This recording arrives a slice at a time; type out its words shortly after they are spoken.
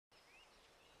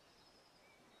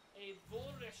a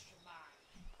Boorish man.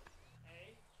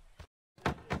 Hey?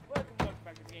 Welcome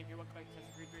back to the game here. Welcome back to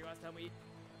Assassin's Creed 3. Last time we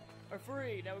are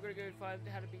free. Now we're gonna go find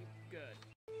how to be good.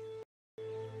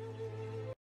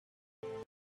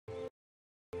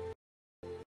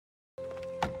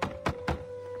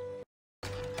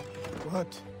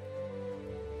 What?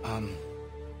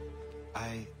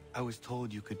 I was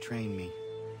told you could train me.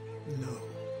 No.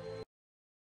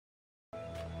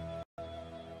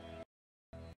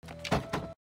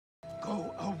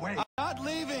 Go away. I'm not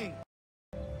leaving!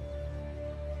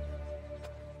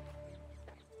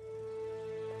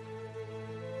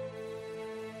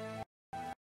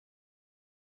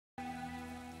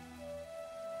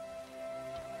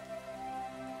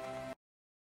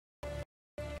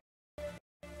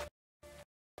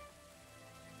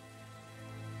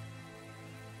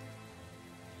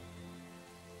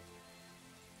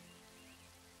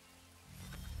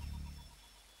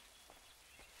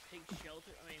 Take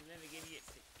shelter. I mean, then again, you get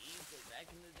to easily back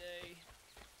in the day.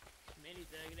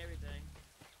 Anything and everything.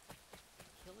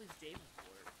 Kill his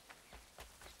Davenport.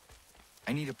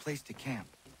 I need a place to camp.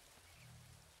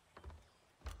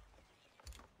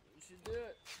 We should do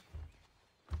it.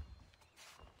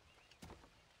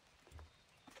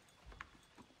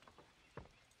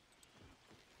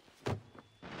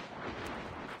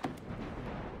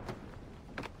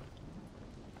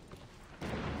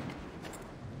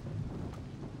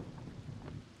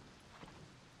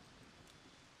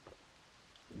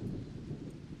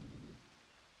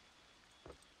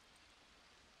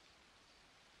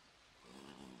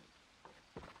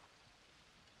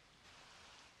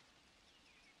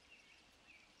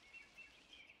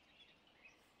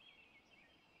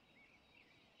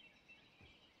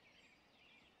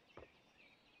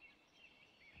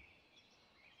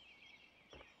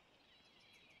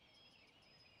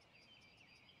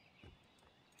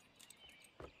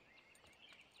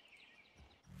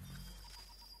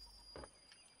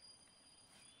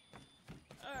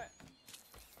 Alright.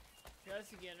 Try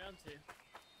this again, round 2.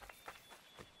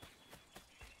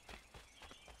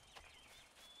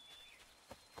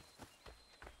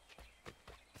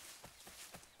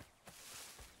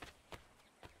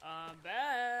 I'm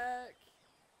back!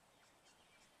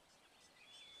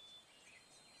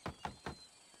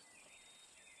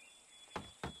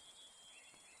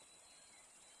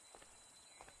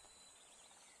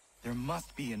 There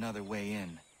must be another way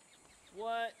in.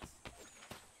 What?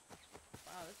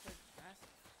 Wow, that's like fast.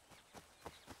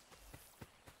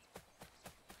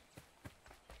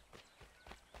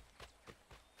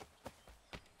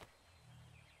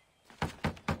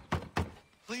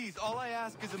 Please, all I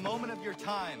ask is a moment of your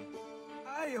time.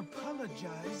 I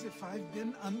apologize if I've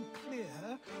been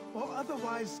unclear or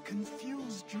otherwise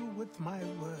confused you with my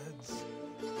words.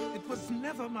 It was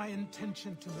never my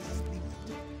intention to mislead.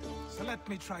 So let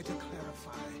me try to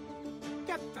clarify.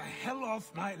 Get the hell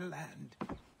off my land.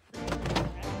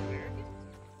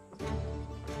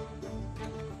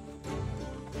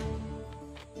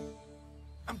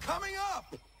 I'm coming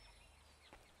up!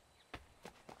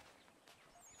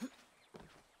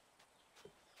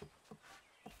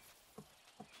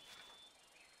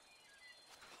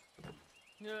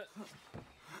 Yeah.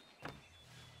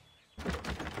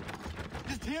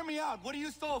 Just hear me out. What are you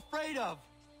so afraid of?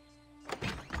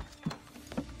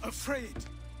 Afraid?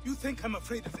 You think I'm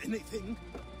afraid of anything?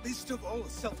 Least of all a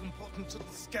self-important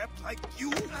little scab like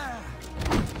you?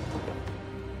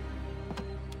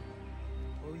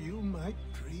 Or you might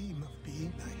dream of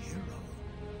being a hero,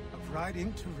 of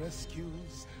riding to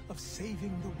rescues, of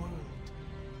saving the world.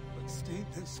 But stay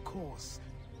this course,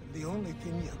 and the only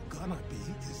thing you're gonna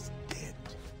be is dead.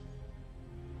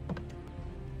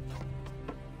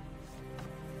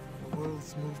 The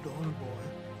world's moved on, boy.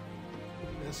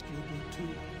 Best you do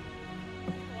too.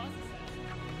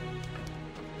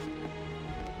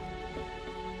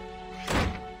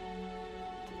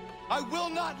 I will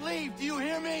not leave, do you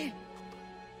hear me?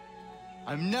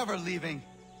 I'm never leaving.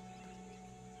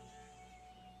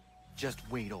 Just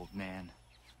wait, old man.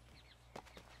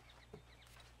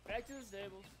 Back to the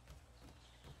stables.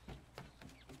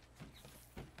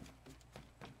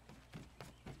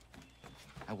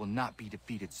 I will not be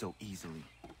defeated so easily.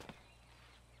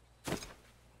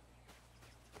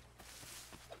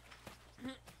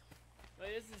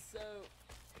 Wait, this is so...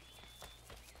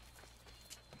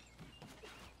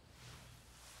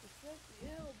 What the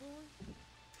hell, boy?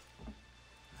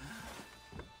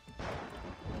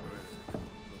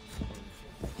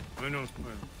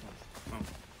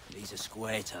 These are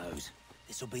square toes.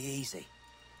 This'll be easy.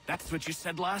 That's what you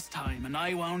said last time, and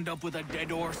I wound up with a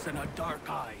dead horse and a dark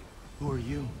eye. Who are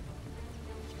you?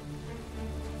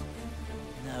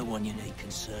 No no one you need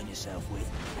concern yourself with.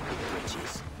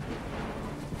 Bridges.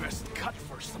 Best cut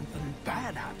for something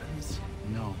bad happens.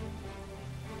 No.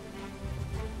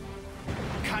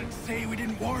 Can't say we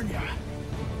didn't warn ya.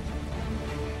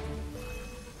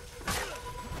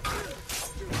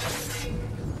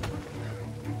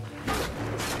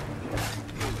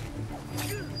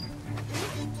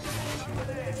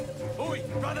 Oi,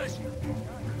 brothers!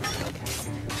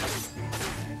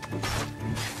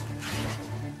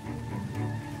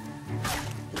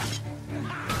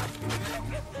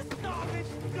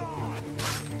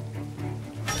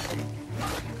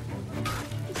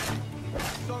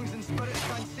 Songs and spirits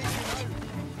can't sing you now.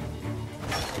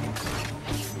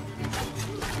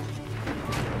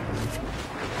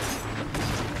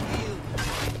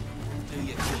 Do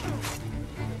your thing.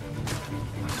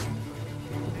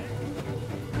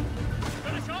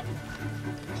 Finish up!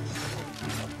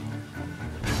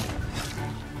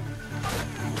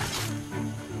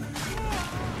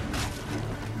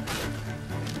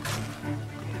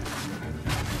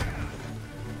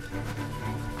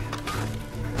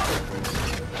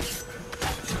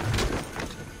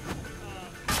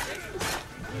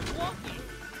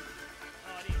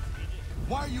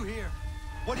 Why are you here?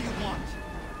 What do you want?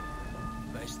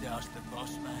 Best ask the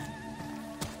boss man.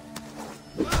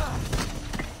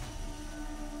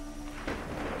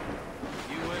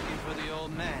 You working for the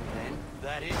old man, then?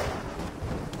 That is?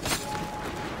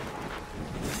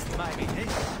 Maybe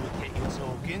this will get you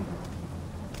talking.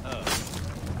 Oh.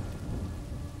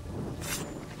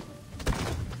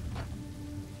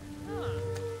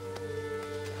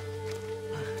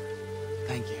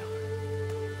 Thank you.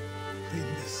 Clean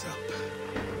this up.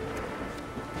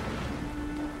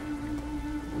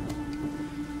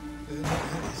 Then I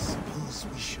suppose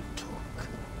we should talk.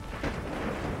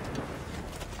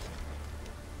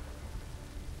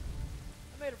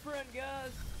 I made a friend,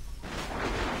 guys.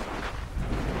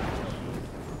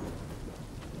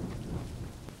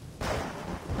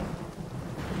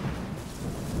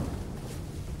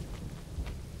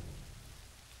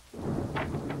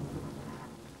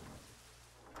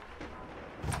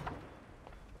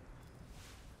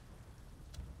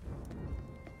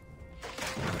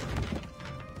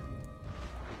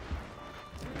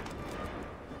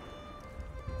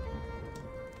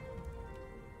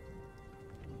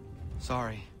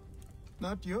 Sorry.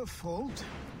 Not your fault.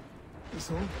 This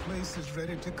whole place is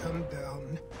ready to come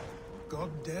down.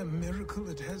 Goddamn miracle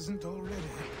it hasn't already.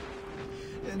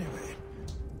 Anyway,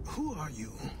 who are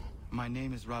you? My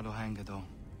name is Rado Hangado.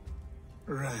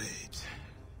 Right.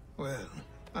 Well,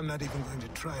 I'm not even going to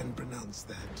try and pronounce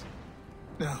that.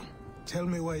 Now, tell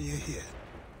me why you're here.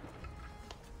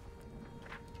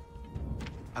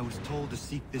 I was told to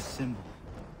seek this symbol.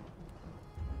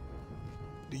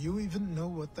 Do you even know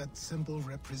what that symbol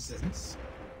represents?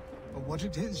 Or what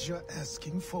it is you're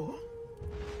asking for?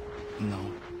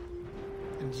 No.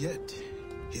 And yet,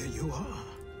 here you are.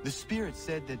 The spirit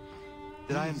said that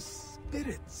I'm... These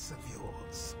spirits of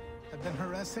yours have been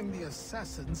harassing the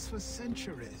assassins for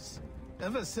centuries.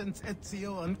 Ever since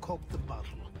Ezio uncorked the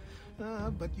bottle.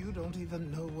 But you don't even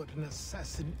know what an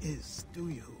assassin is, do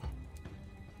you?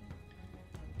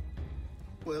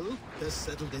 Well, they're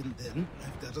settled in then.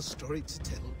 I've got a story to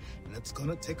tell, and it's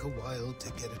gonna take a while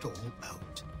to get it all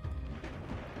out.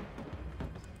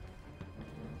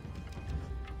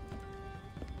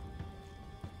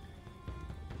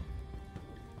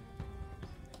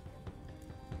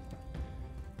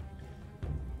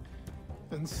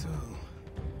 And so,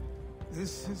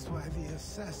 this is why the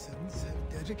assassins have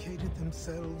dedicated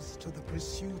themselves to the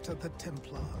pursuit of the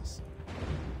Templars.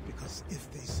 Because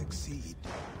if they succeed,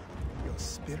 your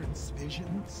spirit's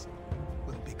visions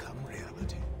will become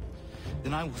reality.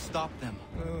 Then I will stop them.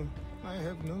 Oh, I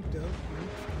have no doubt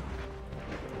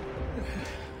you.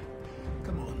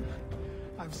 Come on,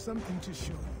 I've something to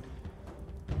show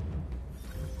you.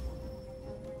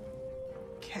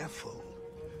 Careful.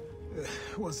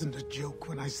 Wasn't a joke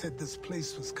when I said this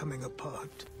place was coming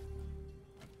apart.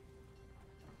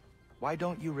 Why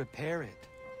don't you repair it?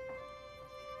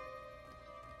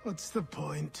 What's the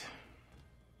point?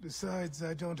 Besides,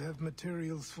 I don't have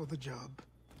materials for the job.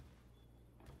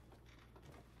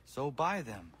 So buy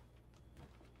them.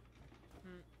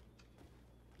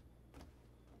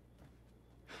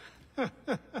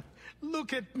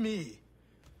 Look at me.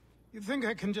 You think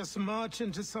I can just march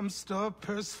into some store,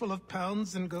 purse full of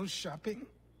pounds, and go shopping?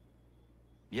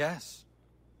 Yes.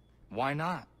 Why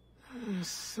not?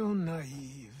 So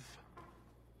naive.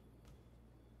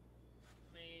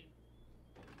 I mean,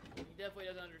 he definitely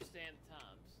doesn't understand the times.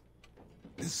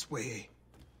 This way.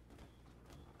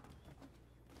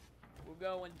 We're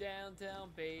going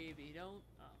downtown, baby. Don't.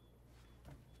 Oh.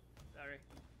 sorry.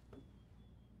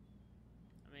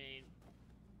 I mean,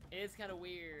 it is kind of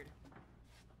weird.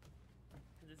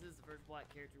 This is the first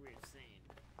black character we've seen.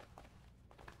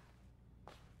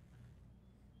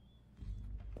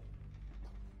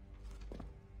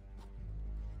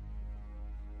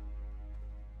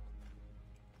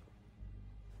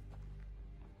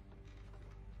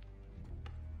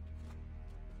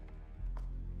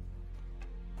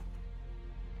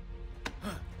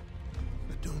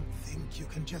 You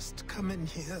can just come in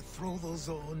here, throw those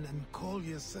on, and call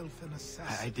yourself an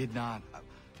assassin. I did not.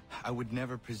 I would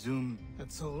never presume...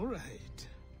 That's all right.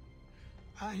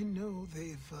 I know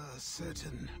they've a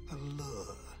certain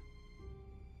allure.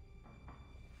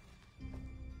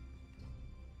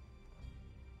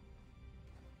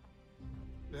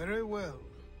 Very well.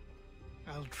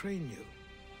 I'll train you.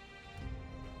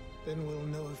 Then we'll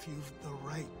know if you've the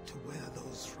right to wear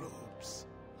those robes.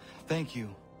 Thank you.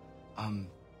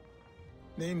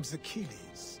 Name's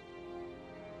Achilles.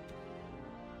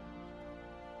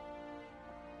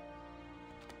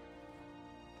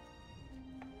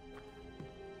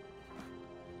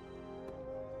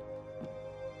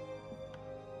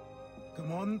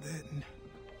 Come on, then.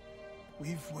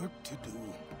 We've work to do.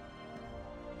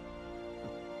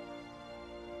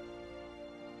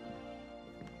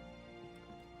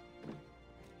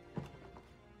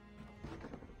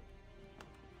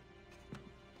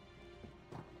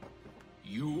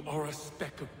 You are a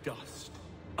speck of dust,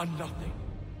 a nothing.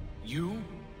 You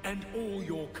and all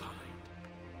your kind,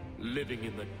 living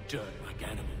in the dirt like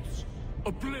animals,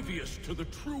 oblivious to the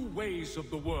true ways of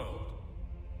the world.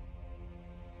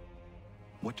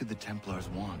 What do the Templars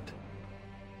want?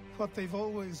 What they've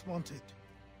always wanted.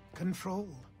 Control.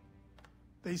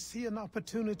 They see an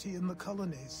opportunity in the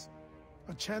colonies.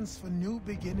 A chance for new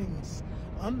beginnings,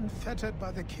 unfettered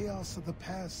by the chaos of the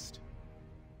past.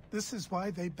 This is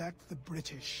why they backed the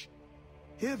British.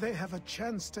 Here they have a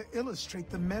chance to illustrate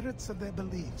the merits of their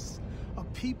beliefs. A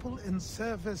people in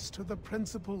service to the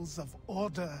principles of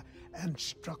order and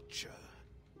structure.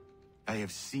 I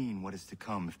have seen what is to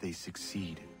come if they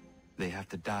succeed. They have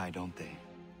to die, don't they?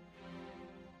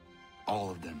 All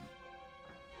of them.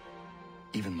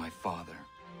 Even my father.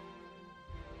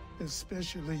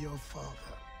 Especially your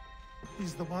father.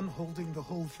 He's the one holding the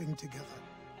whole thing together.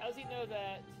 How does he know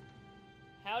that?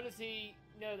 How does he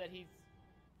know that he's...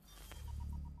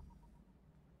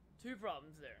 Two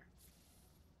problems there.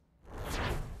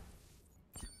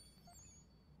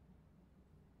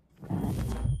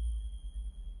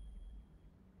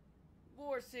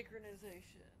 War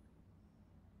synchronization.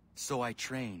 So I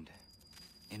trained.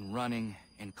 In running,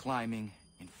 in climbing,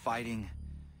 in fighting,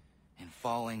 in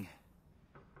falling.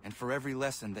 And for every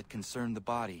lesson that concerned the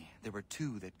body, there were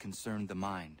two that concerned the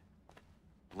mind.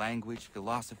 Language,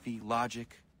 philosophy,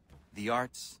 logic, the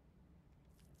arts.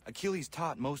 Achilles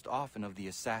taught most often of the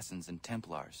assassins and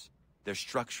Templars, their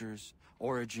structures,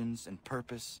 origins, and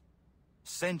purpose.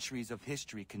 Centuries of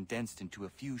history condensed into a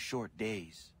few short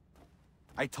days.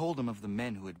 I told him of the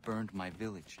men who had burned my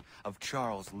village, of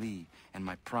Charles Lee, and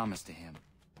my promise to him.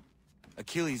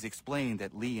 Achilles explained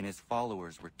that Lee and his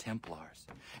followers were Templars,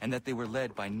 and that they were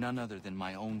led by none other than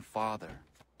my own father.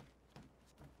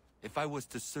 If I was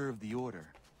to serve the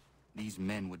order, these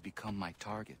men would become my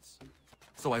targets.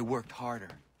 So I worked harder,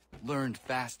 learned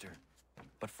faster,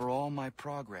 but for all my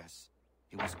progress,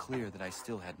 it was clear that I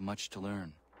still had much to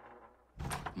learn.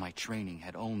 My training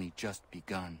had only just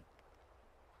begun.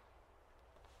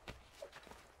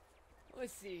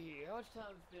 Let's see here. How much time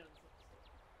has been on this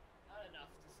episode? Not enough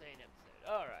to say an episode.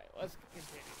 Alright, let's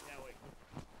continue, shall we?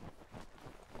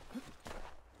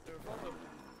 So we're from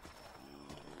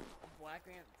a black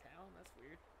man in town? That's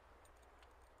weird.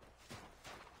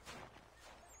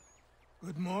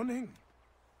 Good morning.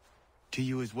 To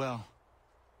you as well.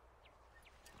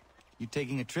 You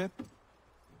taking a trip?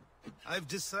 I've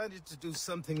decided to do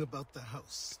something about the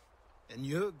house, and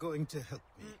you're going to help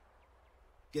me.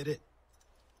 Get it?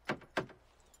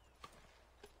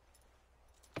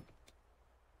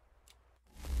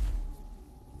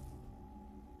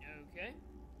 Okay.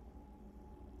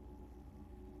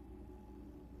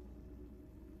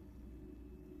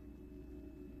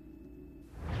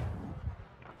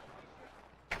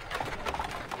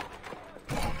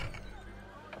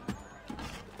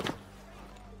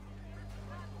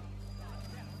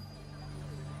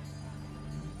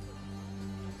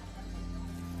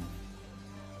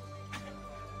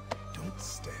 Don't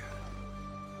stare.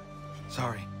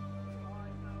 Sorry.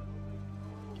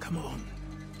 Come on.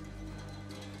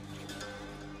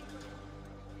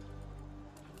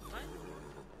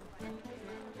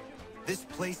 This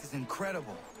place is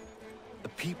incredible. The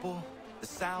people, the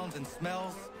sounds and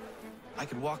smells. I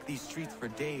could walk these streets for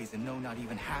days and know not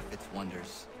even half its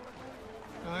wonders.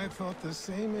 I thought the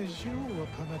same as you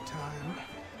upon a time.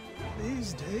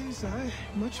 These days, I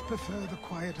much prefer the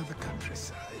quiet of the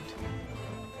countryside.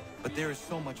 But there is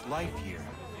so much life here.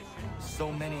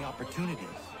 So many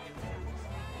opportunities.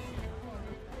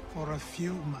 For a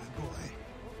few, my boy.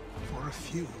 For a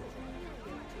few.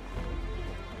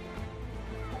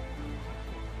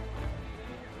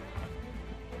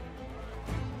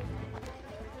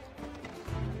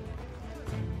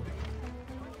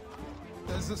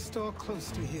 There's a store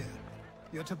close to here.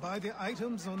 You're to buy the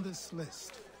items on this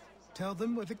list. Tell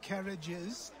them where the carriage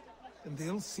is, and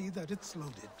they'll see that it's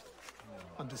loaded.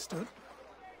 Understood?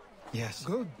 Yes.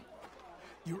 Good.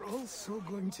 You're also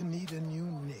going to need a new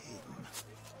name.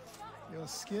 Your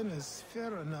skin is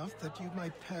fair enough that you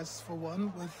might pass for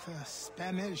one with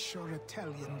Spanish or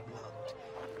Italian blood.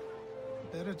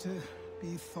 Better to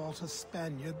be thought a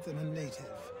Spaniard than a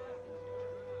native.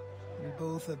 And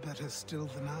both are better still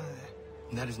than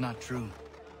I. That is not true.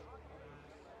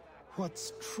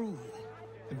 What's true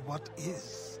and what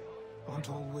is aren't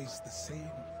always the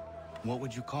same. What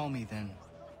would you call me then?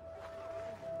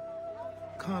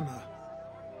 Kana.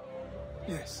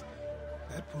 Yes,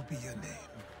 that will be your name.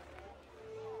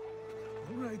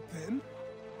 All right then,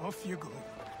 off you go.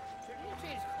 Should he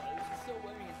change clothes? He's still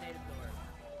wearing his native garb.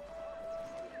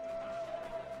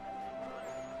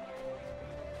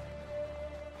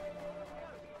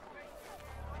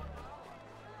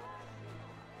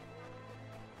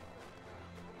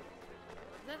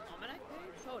 Is that an almanac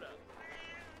page? Hold up.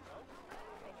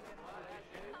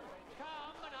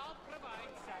 Come and I'll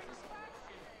provide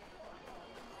satisfaction.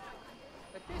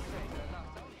 But this ain't enough.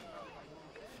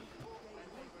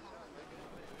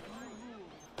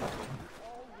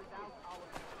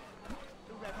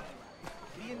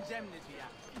 The Indemnity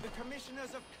Act, the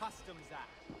Commissioners of Customs Act.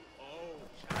 Oh,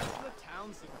 Chancellor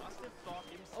Townsend must have thought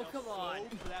himself come on.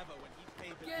 so clever when he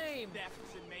favored Game.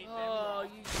 thefts and made them Oh, law.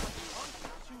 you. The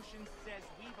Constitution says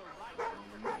we've a right.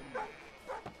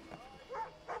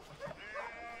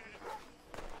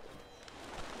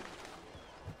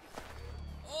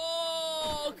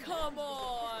 Oh, come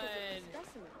on!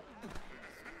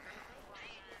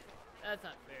 That's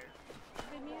not fair.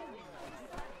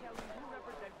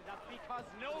 Because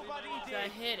nobody So I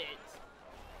did. hit it.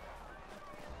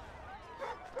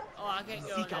 Oh, I can't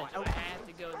go in that door. I have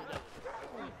to go to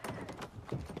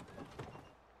the...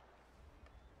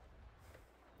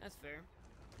 That's fair.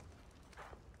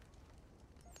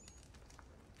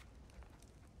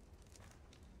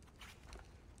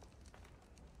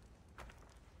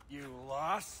 You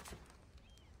lost?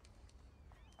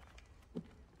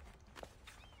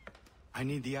 I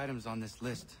need the items on this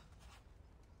list.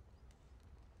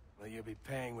 Will you be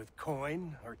paying with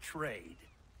coin or trade?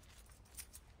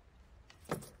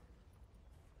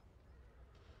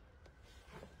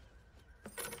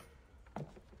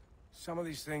 Some of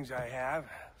these things I have,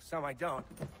 some I don't.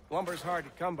 Lumber's hard to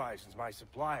come by since my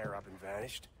supplier up and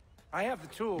vanished. I have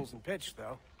the tools and pitch,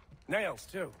 though. Nails,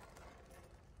 too.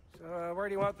 So, where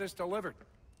do you want this delivered?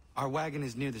 Our wagon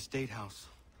is near the State House.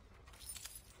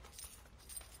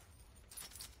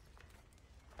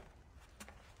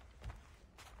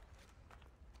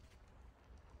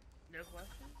 No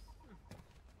questions?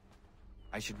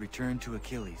 I should return to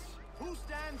Achilles. Who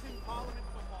stands in Parliament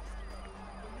for Boston?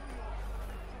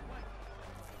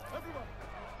 Everyone!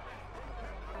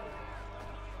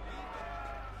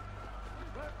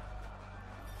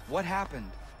 What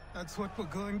happened? That's what we're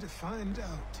going to find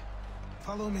out.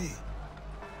 Follow me.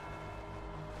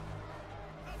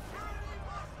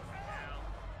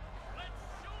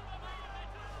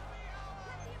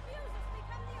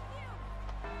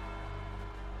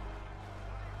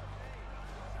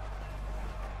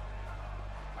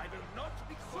 I do not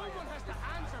be quiet. Someone has to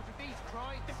answer for these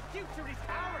crimes. The future is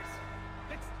ours.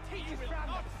 Let's take it from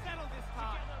them. Settle this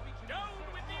time. Down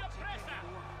with the oppressor.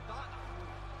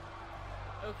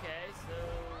 Okay, so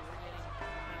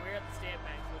we're at the stamp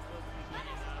bank, so we're supposed to be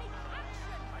getting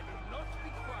I do not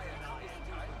be quiet now this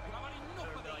time. I've had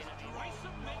enough of these. I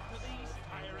submit to these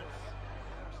tyrants.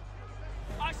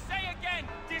 I say again,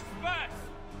 disperse.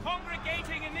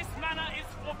 Congregating in this manner is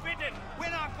forbidden. We're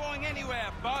not going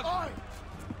anywhere, Bug. Oi!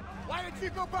 Why did you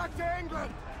go back to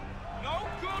England? No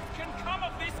good can come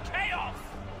of this chaos.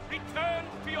 Return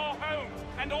to your homes,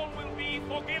 and all will be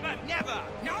forgiven. Never!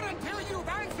 Not until you've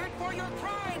answered for your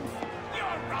crimes!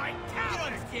 You're right,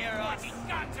 coward. You don't scare us. Bloody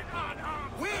guns and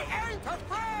unarmed. We ain't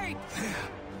afraid!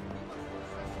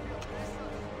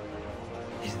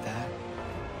 Is that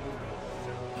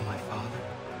my father?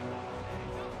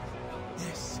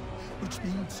 Yes, which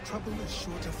means trouble is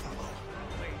sure to follow.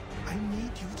 I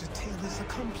need you to tailor his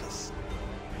accomplice.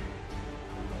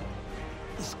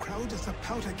 This crowd is a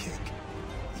powder keg.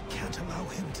 We can't allow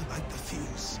him to light the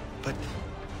fuse. But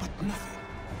nothing.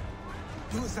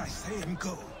 Do as I say and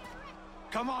go.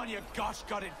 Come on, you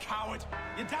gosh-gutted coward!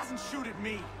 You doesn't shoot at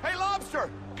me! Hey, Lobster!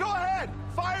 Go ahead!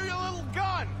 Fire your little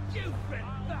gun! You've been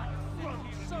that front,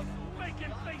 some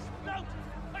bacon-faced lout!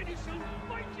 And you shall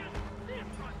fight you this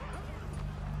one!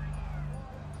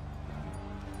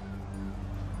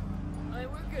 I mean,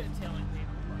 we're good at telling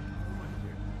people.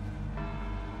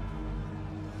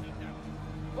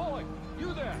 Boy,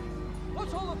 you there!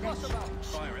 What's all the fuss about?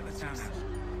 Fire at the townhouse.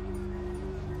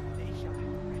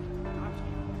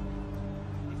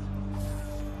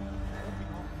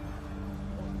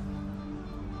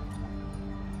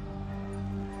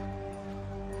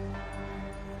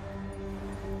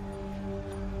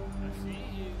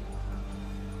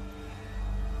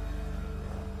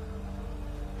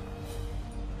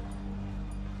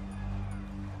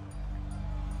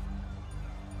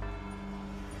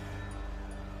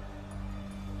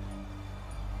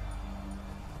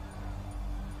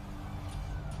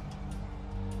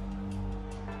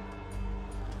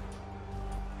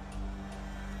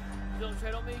 Don't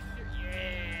tread on me.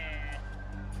 Yeah.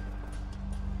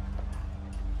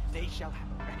 They shall have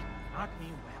a reckoning. Mark me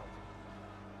well.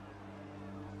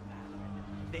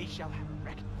 They shall have a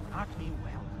reckoning. Mark me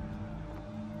well.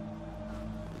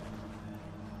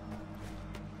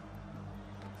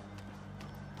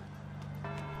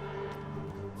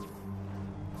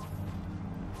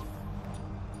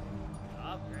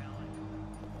 Stop growling.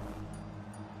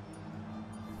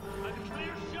 A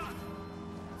clear shot!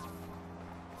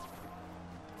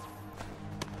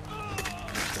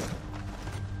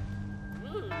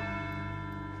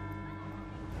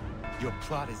 your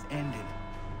plot is ended.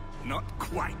 Not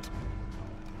quite.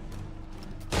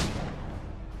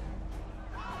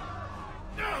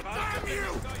 Damn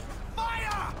you!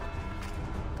 Fire!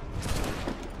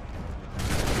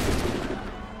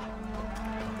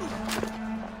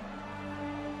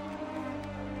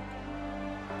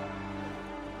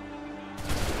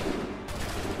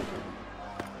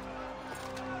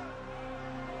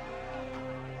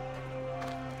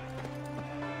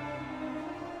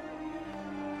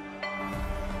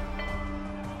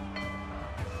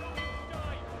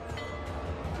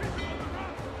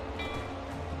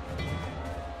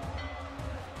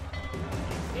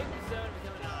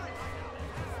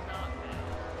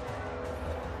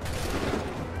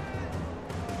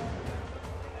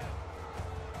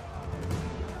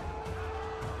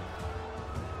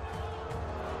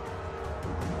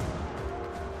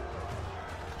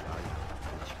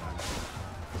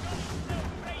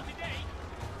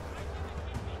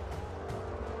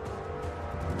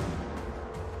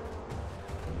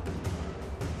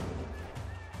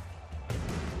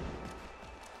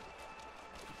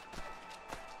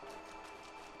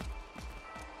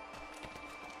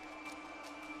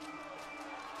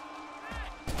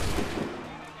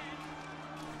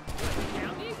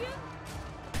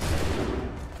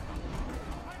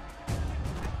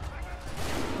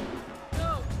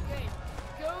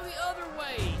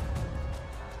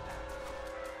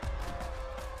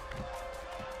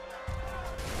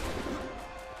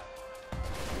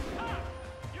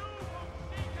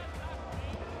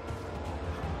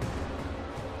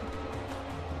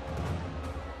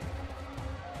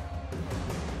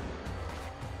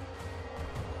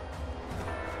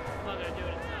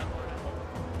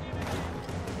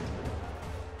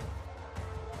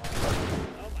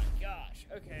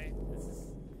 Okay, this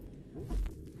is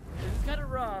kind of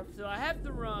rough, so I have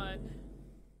to run.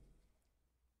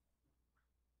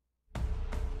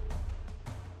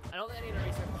 I don't think I need to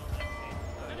research all that.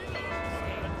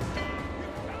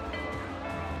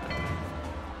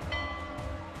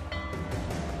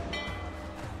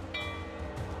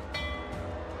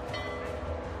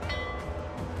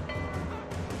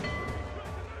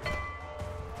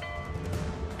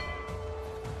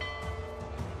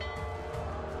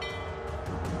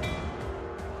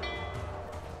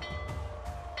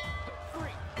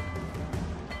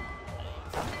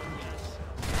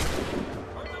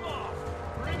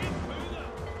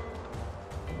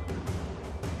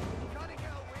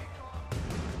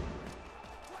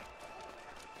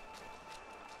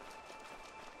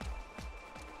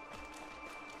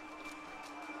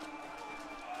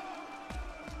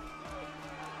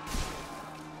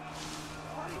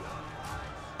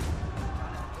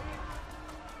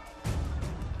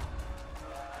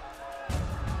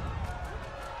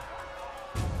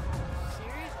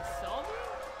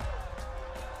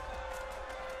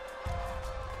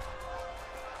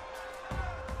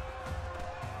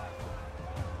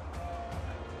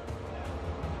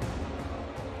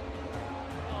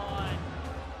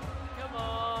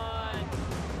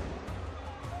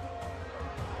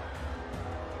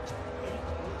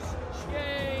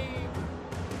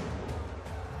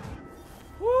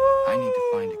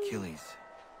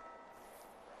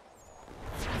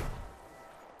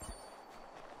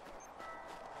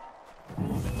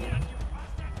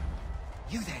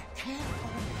 You there? Careful.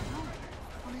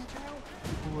 On your tail.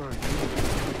 Who are you?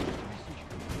 Messenger.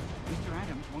 Mr.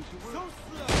 Adams wants a word. So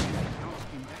slow.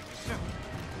 Ask him back yourself.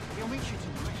 He'll meet you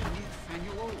tonight near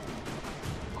Faneuil Hall.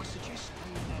 I suggest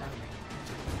staying low.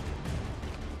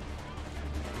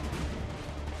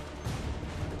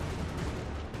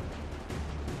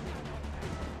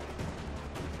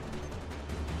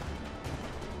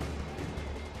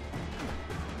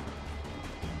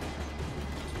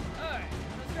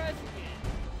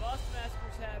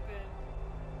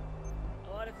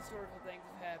 Historical things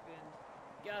have happened.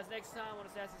 Guys, next time on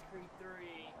Assassin's Creed 3,